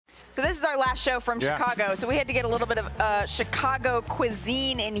So this is our last show from Chicago, so we had to get a little bit of Chicago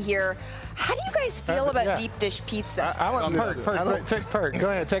cuisine in here. How do you guys feel about deep dish pizza? I want Perk. Go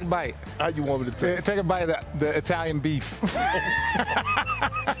ahead, take a bite. How you want me to take? Take a bite of the Italian beef.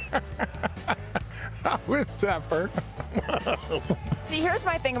 What's that, Perk? See, here's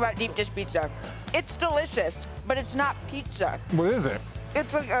my thing about deep dish pizza. It's delicious, but it's not pizza. What is it?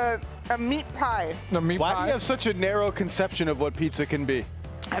 It's like a meat pie. The meat pie? Why do you have such a narrow conception of what pizza can be?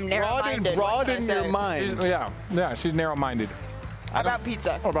 I'm narrow-minded. Broaden your mind. Yeah, she's narrow-minded. About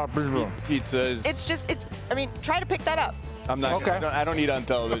pizza. About pizza. Pizza is... I mean, try to pick that up. I'm not okay. I don't eat on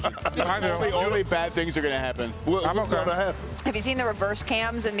television. only bad things are going to happen. What's going to happen? Have you seen the reverse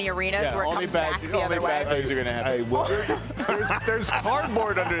cams in the arenas where it comes back the other way? Only bad things are going to happen. Hey, well, there's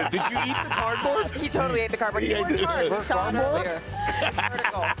cardboard under it. Did you eat the cardboard? He totally ate the cardboard. He worked hard. We saw it earlier. It's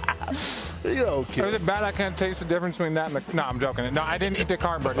vertical. You okay. Is it bad I can't taste the difference between that and the... No, I'm joking. No, I didn't eat the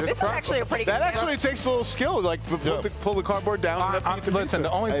cardboard. This is actually a pretty good That actually takes a little skill, like pull the cardboard down. Listen, the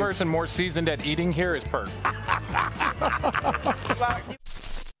only person more seasoned at eating here is Perk.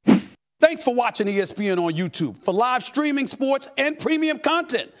 Thanks for watching ESPN on YouTube. For live streaming, sports, and premium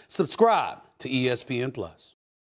content, subscribe to ESPN+.